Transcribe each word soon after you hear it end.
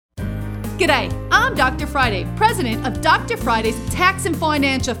G'day, I'm Dr. Friday, president of Dr. Friday's Tax and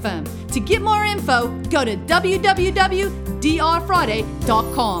Financial Firm. To get more info, go to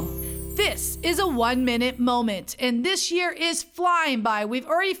www.drfriday.com. This is a 1-minute moment, and this year is flying by. We've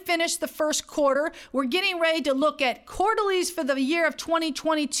already finished the first quarter. We're getting ready to look at quarterlies for the year of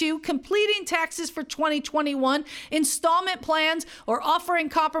 2022, completing taxes for 2021, installment plans, or offering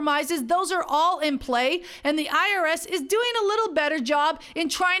compromises. Those are all in play, and the IRS is doing a little better job in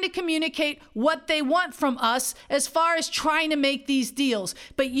trying to communicate what they want from us as far as trying to make these deals.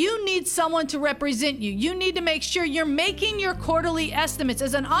 But you need someone to represent you. You need to make sure you're making your quarterly estimates.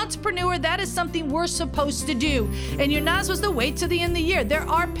 As an entrepreneur, that is something we're supposed to do. And you're not supposed to wait till the end of the year. There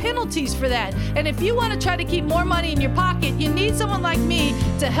are penalties for that. And if you want to try to keep more money in your pocket, you need someone like me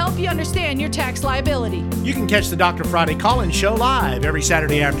to help you understand your tax liability. You can catch the Dr. Friday call-in show live every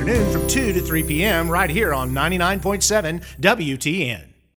Saturday afternoon from 2 to 3 p.m. right here on 99.7 WTN.